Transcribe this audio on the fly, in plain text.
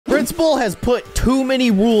Principal has put too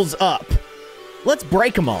many rules up. Let's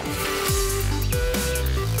break them all.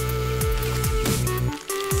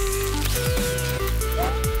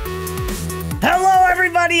 Hello,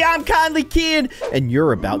 everybody. I'm Kindly Keyin, and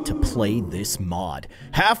you're about to play this mod.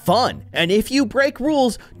 Have fun, and if you break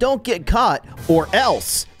rules, don't get caught, or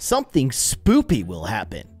else something spoopy will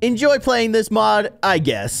happen. Enjoy playing this mod, I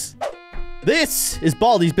guess. This is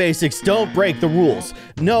Baldi's Basics. Don't break the rules.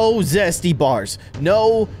 No zesty bars.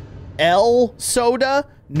 No L soda.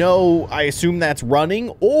 No, I assume that's running,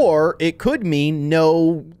 or it could mean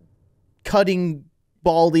no cutting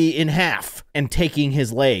Baldi in half and taking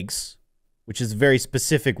his legs, which is a very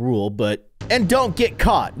specific rule, but... And don't get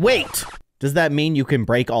caught. Wait! Does that mean you can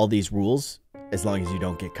break all these rules? As long as you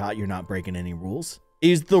don't get caught, you're not breaking any rules?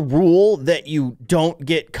 Is the rule that you don't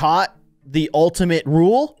get caught the ultimate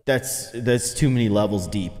rule? That's too many levels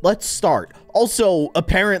deep. Let's start. Also,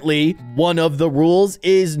 apparently, one of the rules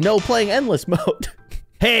is no playing endless mode.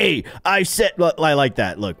 Hey, I said... I like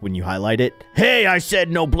that. Look, when you highlight it. Hey, I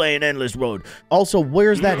said no playing endless mode. Also,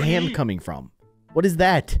 where's that hand coming from? What is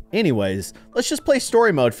that? Anyways, let's just play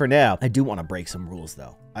story mode for now. I do want to break some rules,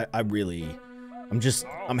 though. I'm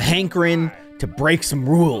hankering to break some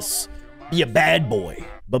rules. Be a bad boy.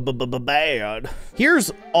 Bad.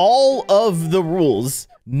 Here's all of the rules.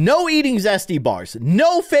 No eating zesty bars.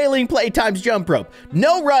 No failing playtime's jump rope.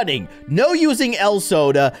 No running. No using L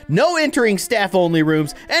soda. No entering staff-only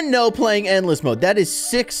rooms. And no playing endless mode. That is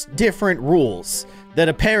 6 different rules that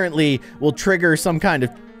apparently will trigger some kind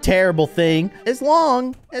of terrible thing, as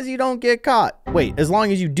long as you don't get caught. Wait, as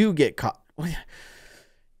long as you do get caught.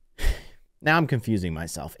 Now I'm confusing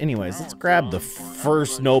myself. Anyways, let's grab the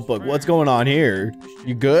first notebook. What's going on here?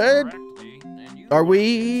 You good? Are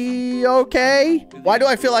we okay? Why do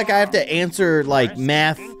I feel like I have to answer like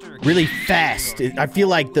math really fast? I feel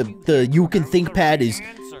like the you can think pad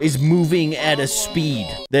is moving at a speed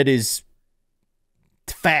that is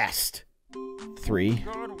fast. 3,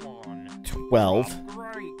 12,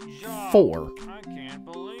 4. I can't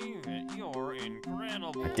believe it. You're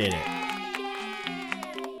incredible. I did it.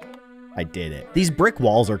 I did it. These brick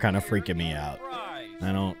walls are kind of freaking me out.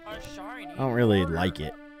 I don't really like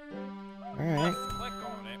it. All right.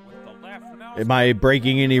 Am I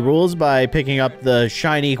breaking any rules by picking up the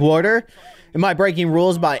shiny quarter? Am I breaking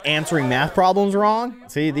rules by answering math problems wrong?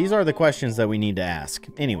 See, these are the questions that we need to ask.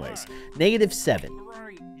 Anyways, -7.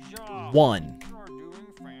 1.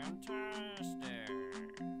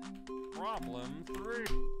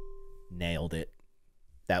 Nailed it.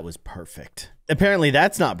 That was perfect. Apparently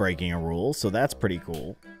that's not breaking a rule, so that's pretty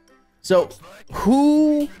cool. So,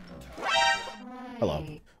 who... Hello.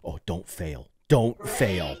 Oh, don't fail. Don't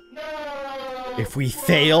fail. If we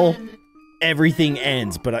fail, everything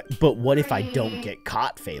ends. But what if I don't get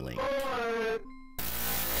caught failing?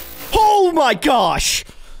 Oh my gosh!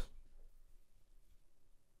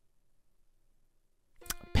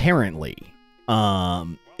 Apparently,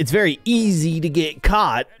 it's very easy to get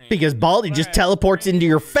caught because Baldi just teleports into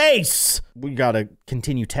your face. We gotta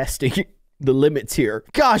continue testing the limits here.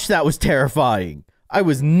 Gosh, that was terrifying. I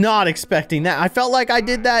was not expecting that. I felt like I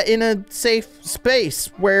did that in a safe space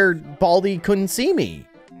where Baldi couldn't see me.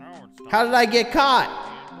 How did I get caught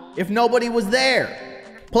if nobody was there?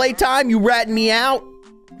 Playtime, you ratting me out?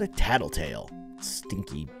 What a tattletale.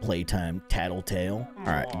 Stinky playtime tattletale. All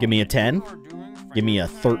right, give me a 10. Give me a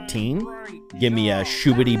 13. Give me a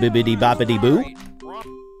shoobity bibbity boppity boo.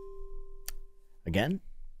 Again,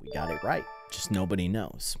 we got it right. Just nobody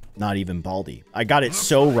knows. Not even Baldi. I got it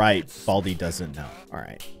so right, Baldi doesn't know. All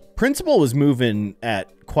right. Principal was moving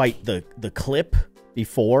at quite the clip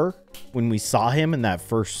before when we saw him in that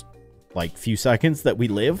first like few seconds that we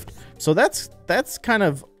lived. So that's kind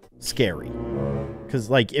of scary. Because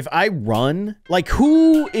like if I run, like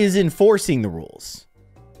who is enforcing the rules?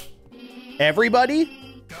 Everybody?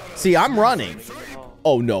 See, I'm running.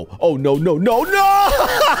 Oh no. Oh no, no, no,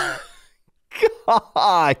 no!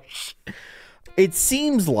 Gosh. It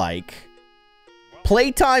seems like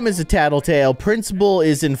playtime is a tattletale. Principal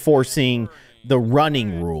is enforcing the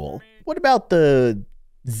running rule. What about the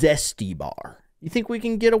zesty bar? You think we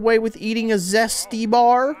can get away with eating a zesty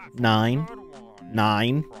bar? 9.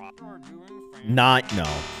 9. No.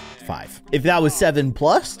 5. If that was 7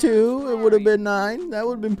 plus 2, it would have been 9. That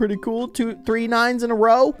would have been pretty cool. 3 9s in a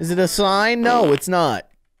row. Is it a sign? No, it's not.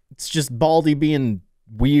 It's just Baldi being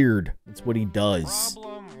weird. That's what he does.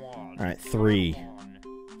 All right, 3,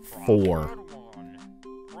 4,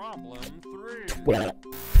 12.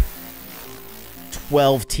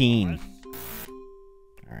 12-teen.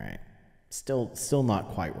 All right. Still not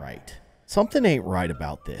quite right. Something ain't right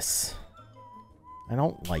about this. I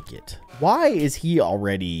don't like it. Why is he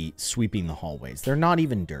already sweeping the hallways? They're not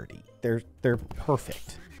even dirty. They're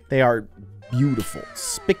perfect. They are beautiful.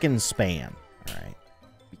 Spick and span. All right.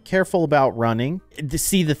 Be careful about running.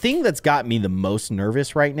 See, the thing that's got me the most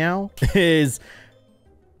nervous right now is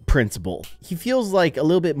Principal. He feels like a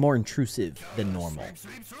little bit more intrusive than normal.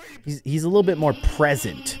 He's a little bit more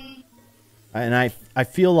present. And I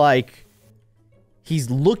feel like he's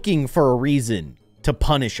looking for a reason to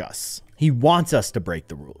punish us. He wants us to break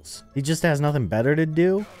the rules. He just has nothing better to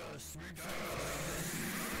do.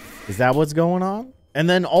 Is that what's going on? And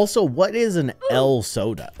then also, what is an L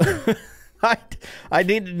soda? I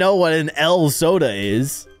need to know what an L soda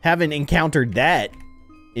is. Haven't encountered that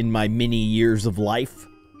in my many years of life.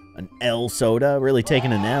 An L soda? Really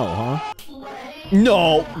taking an L, huh?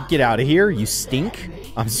 No! Get out of here, you stink.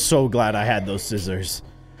 I'm so glad I had those scissors.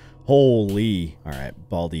 Holy. All right,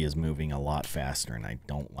 Baldi is moving a lot faster, and I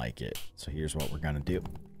don't like it. So here's what we're gonna do.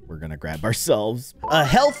 We're gonna grab ourselves a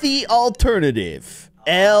healthy alternative.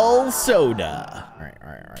 L soda. All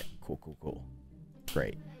right. Cool.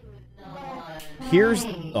 Great. Here's...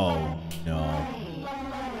 Oh, no.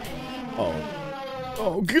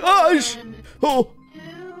 Oh, gosh! Oh!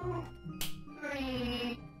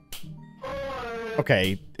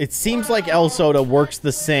 Okay, it seems like L soda works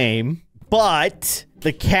the same, but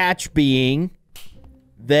the catch being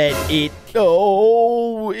that it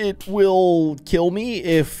will kill me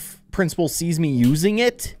if Principal sees me using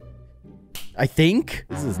it. I think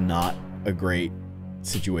this is not a great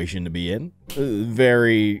situation to be in.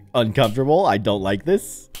 Very uncomfortable. I don't like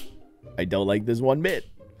this. I don't like this one bit.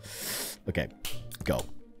 Okay, go.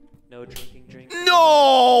 No drinking.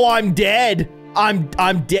 No, I'm dead. I'm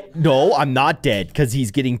dead. No, I'm not dead because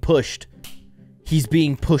he's getting pushed. He's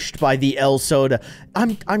being pushed by the L soda.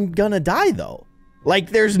 I'm gonna die though.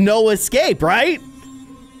 Like there's no escape, right?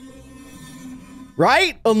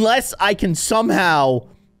 Right? Unless I can somehow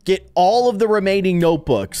get all of the remaining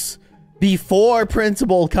notebooks before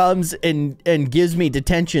Principal comes and gives me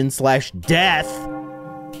detention/death.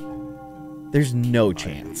 There's no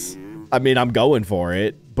chance. I mean, I'm going for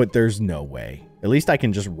it, but there's no way. At least I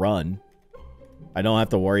can just run. I don't have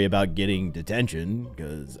to worry about getting detention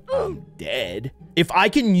because I'm dead. If I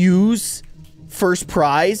can use first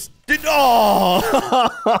prize. Oh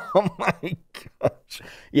my gosh.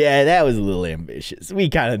 Yeah, that was a little ambitious. We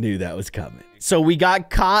kind of knew that was coming. So we got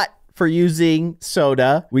caught for using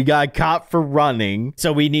soda. We got caught for running.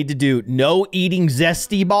 So we need to do no eating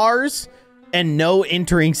zesty bars and no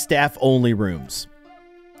entering staff only rooms.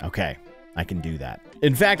 Okay, I can do that.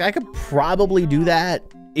 In fact, I could probably do that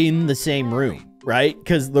in the same room. Right?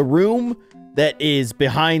 Because the room that is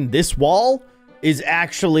behind this wall is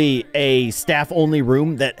actually a staff-only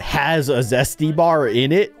room that has a zesty bar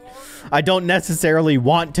in it. I don't necessarily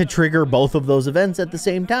want to trigger both of those events at the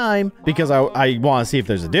same time because I want to see if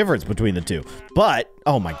there's a difference between the two. But,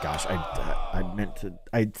 oh my gosh,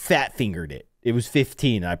 I fat-fingered it. It was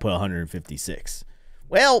 15, and I put 156.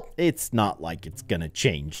 Well, it's not like it's gonna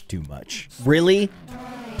change too much. Really?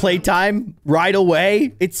 Playtime right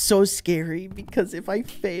away? It's so scary because if I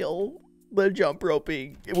fail the jump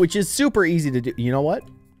roping, which is super easy to do. You know what?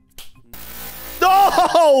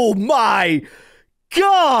 Oh my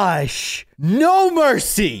gosh! No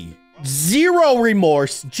mercy! Zero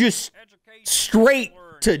remorse, just straight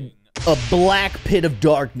to a black pit of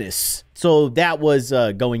darkness. So that was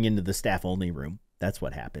going into the staff only room. That's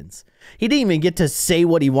what happens. He didn't even get to say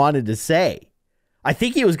what he wanted to say. I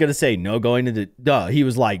think he was going to say, no going into... Duh, he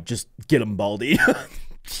was like, just get him, Baldi.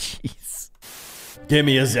 Jeez. Give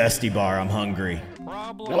me a zesty bar. I'm hungry.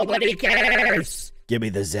 Nobody cares. Give me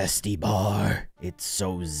the zesty bar. It's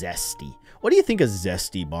so zesty. What do you think a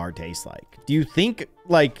zesty bar tastes like? Do you think,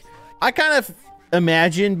 like... I kind of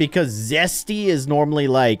imagine, because zesty is normally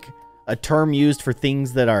like a term used for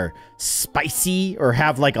things that are spicy or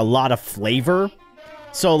have like a lot of flavor.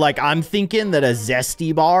 So, like, I'm thinking that a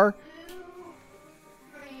zesty bar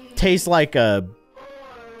tastes like a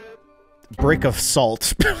brick of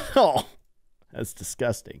salt. Oh, that's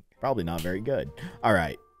disgusting. Probably not very good. All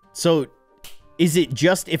right. So, is it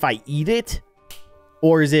just if I eat it?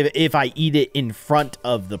 Or is it if I eat it in front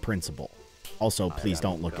of the principal? Also, please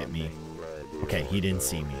don't look at me. Okay, he didn't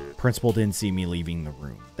see me. Principal didn't see me leaving the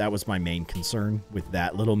room. That was my main concern with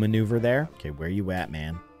that little maneuver there. Okay, where you at,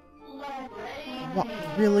 man? What?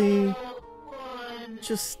 Really?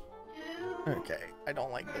 Just... Okay, I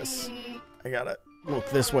don't like this. I gotta look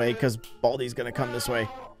this way because Baldi's gonna come this way.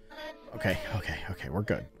 Okay, we're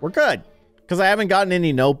good. We're good. Because I haven't gotten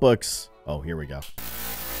any notebooks. Oh, here we go.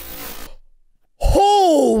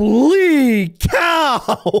 Holy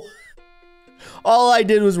cow! All I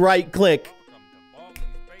did was right click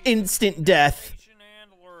instant death.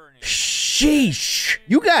 Sheesh.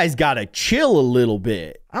 You guys gotta chill a little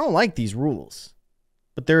bit. I don't like these rules.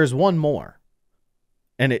 But there is one more.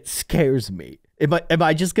 And it scares me. Am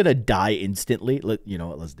I just gonna die instantly? You know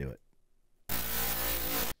what? Let's do it.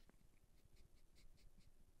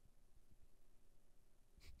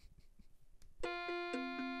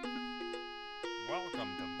 Welcome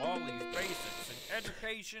to Baldi's Basics in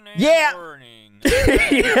Education and Yeah. Learning.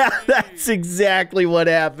 Yeah, that's exactly what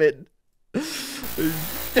happened. It's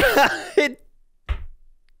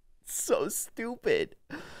so stupid.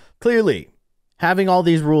 Clearly, having all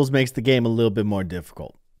these rules makes the game a little bit more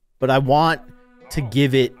difficult. But I want to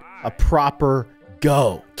give it a proper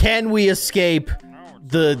go. Can we escape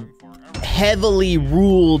the heavily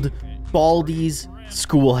ruled Baldi's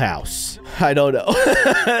schoolhouse? I don't know.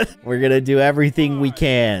 We're gonna do everything we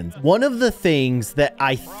can. One of the things that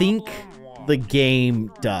I think the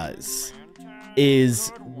game does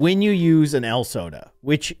is when you use an L soda,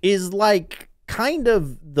 which is like kind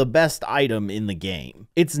of the best item in the game.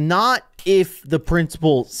 It's not if the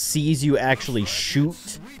principal sees you actually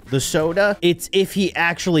shoot the soda, it's if he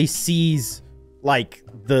actually sees like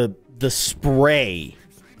the spray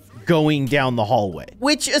going down the hallway,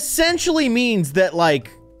 which essentially means that like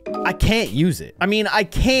I can't use it. I mean, I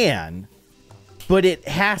can, but it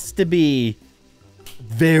has to be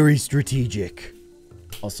very strategic.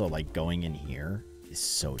 Also, like going in here is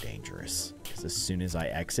so dangerous because as soon as I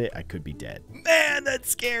exit, I could be dead. Man, that's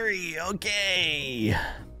scary. Okay.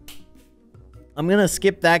 I'm gonna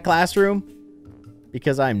skip that classroom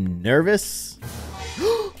because I'm nervous.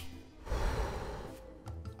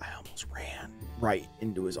 I almost ran right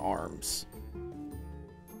into his arms.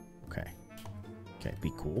 Okay. Okay,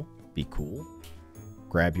 be cool. Be cool.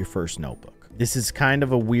 Grab your first notebook. This is kind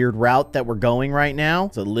of a weird route that we're going right now.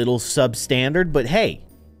 It's a little substandard, but hey,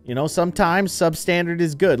 you know, sometimes substandard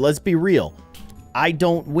is good. Let's be real. I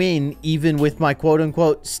don't win even with my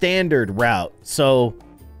quote-unquote standard route. So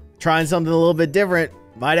trying something a little bit different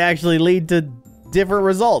might actually lead to different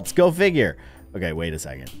results. Go figure. Okay, wait a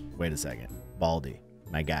second. Wait a second. Baldi,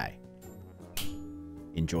 my guy.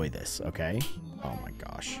 Enjoy this, okay? Oh my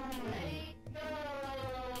gosh.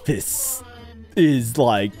 This is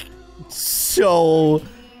like so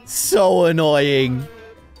annoying.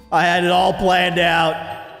 I had it all planned out.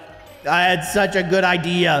 I had such a good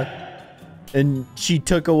idea. And she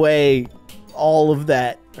took away all of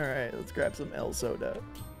that. All right, let's grab some L soda.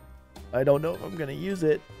 I don't know if I'm going to use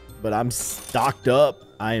it, but I'm stocked up.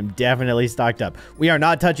 I am definitely stocked up. We are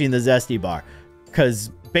not touching the Zesty bar because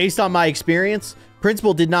based on my experience,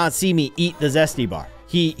 Principal did not see me eat the Zesty bar.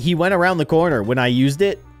 He went around the corner when I used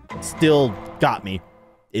it. Still got me.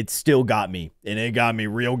 It still got me. And it got me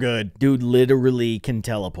real good. Dude literally can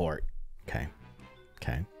teleport. Okay.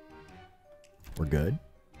 Okay. We're good.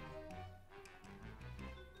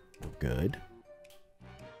 We're good.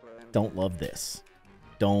 Don't love this.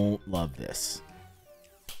 Don't love this.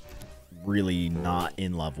 Really not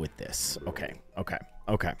in love with this. Okay. Okay.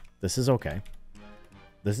 Okay. This is okay.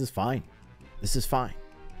 This is fine. This is fine.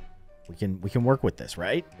 We can work with this,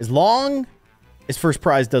 right? As long as first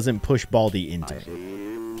prize doesn't push Baldi into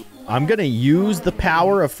it. I'm gonna use the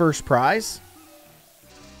power of first prize.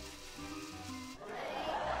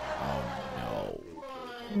 Oh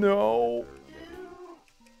no. No.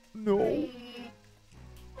 No.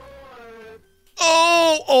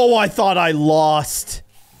 Oh, I thought I lost.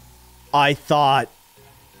 I thought.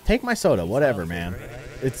 Take my soda, whatever, man.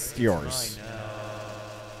 It's yours.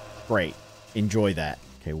 Great. Enjoy that.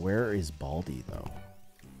 Okay, where is Baldi, though?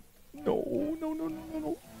 No, no, no, no, no,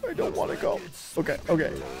 no. I don't want to go. Okay,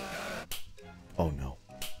 okay. Oh, no.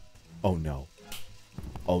 Oh, no.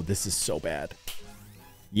 Oh, this is so bad.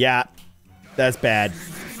 Yeah, that's bad.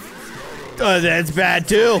 That's bad,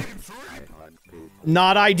 too.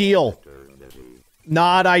 Not ideal.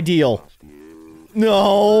 Not ideal.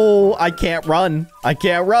 No, I can't run. I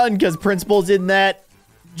can't run because Principal's in that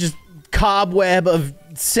just cobweb of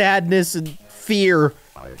sadness and fear.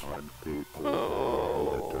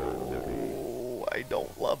 Oh, I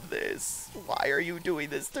don't love this. Why are you doing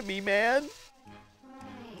this to me, man?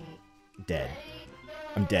 Dead.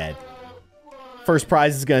 I'm dead. First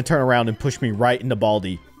prize is going to turn around and push me right into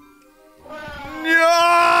Baldi.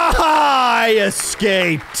 I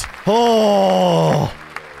escaped. Oh.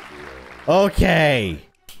 Okay.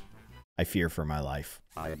 I fear for my life.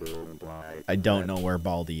 I don't know where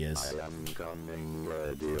Baldi is.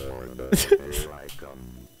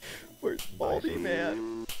 Where's Baldi,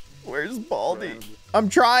 man? Where's Baldi? I'm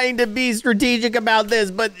trying to be strategic about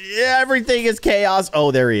this, but everything is chaos.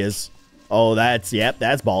 Oh, there he is. Oh, yep,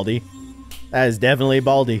 that's Baldi. That is definitely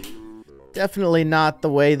Baldi. Definitely not the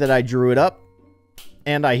way that I drew it up.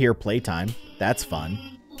 And I hear playtime. That's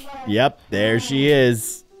fun. Yep, there she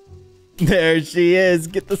is. There she is.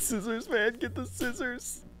 Get the scissors, man. Get the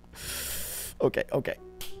scissors. Okay, okay.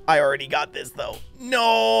 I already got this, though.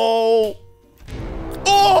 No!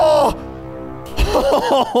 Oh!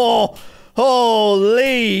 Oh!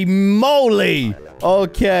 Holy moly!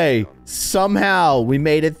 Okay, somehow we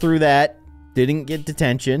made it through that. Didn't get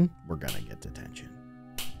detention. We're gonna get detention.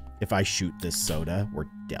 If I shoot this soda, we're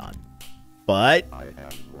done. But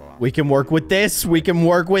we can work with this. We can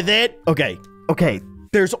work with it. Okay, okay.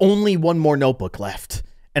 There's only one more notebook left,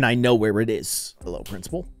 and I know where it is. Hello,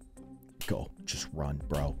 principal. Go. Just run,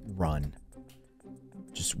 bro. Run.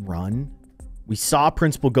 Just run. We saw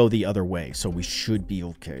principal go the other way, so we should be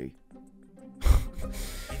okay.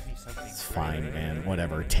 It's fine, man.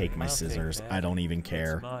 Whatever. Take my scissors. I don't even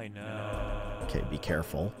care. Okay, be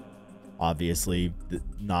careful. Obviously,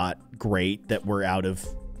 not great that we're out of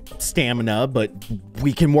stamina, but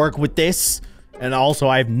we can work with this. And also,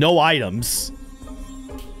 I have no items.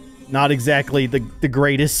 Not exactly the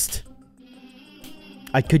greatest.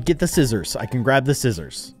 I could get the scissors. I can grab the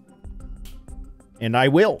scissors. And I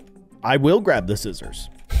will. I will grab the scissors.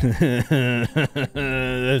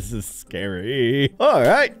 This is scary. All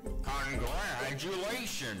right.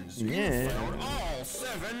 Congratulations. Yeah. You found all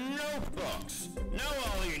 7 notebooks. Now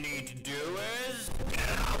all you need to do is...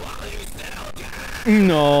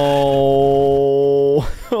 No.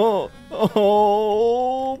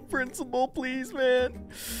 Oh, principal, please, man.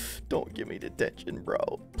 Don't give me detention,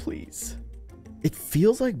 bro. Please. It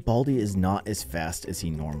feels like Baldi is not as fast as he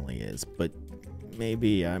normally is, but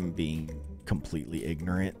maybe I'm being completely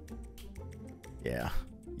ignorant. Yeah.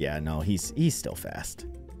 Yeah, no, he's still fast.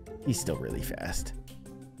 He's still really fast.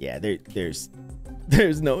 Yeah, there's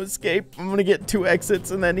no escape. I'm gonna get 2 exits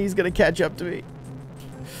and then he's gonna catch up to me.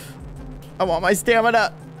 I want my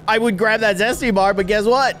stamina. I would grab that zesty bar, but guess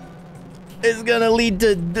what? It's gonna lead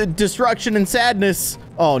to destruction and sadness.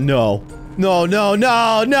 Oh no. No, no,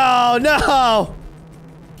 no, no, no!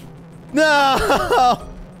 No!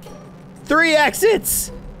 3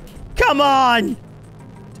 exits! Come on!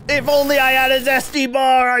 If only I had a zesty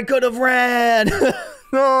bar, I could have ran!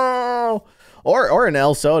 No! Or an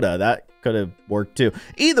L soda, that could have worked too.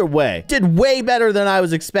 Either way, did way better than I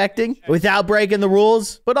was expecting without breaking the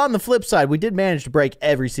rules. But on the flip side, we did manage to break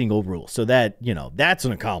every single rule. So that, you know, that's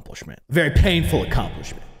an accomplishment. Very painful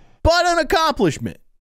accomplishment, but an accomplishment.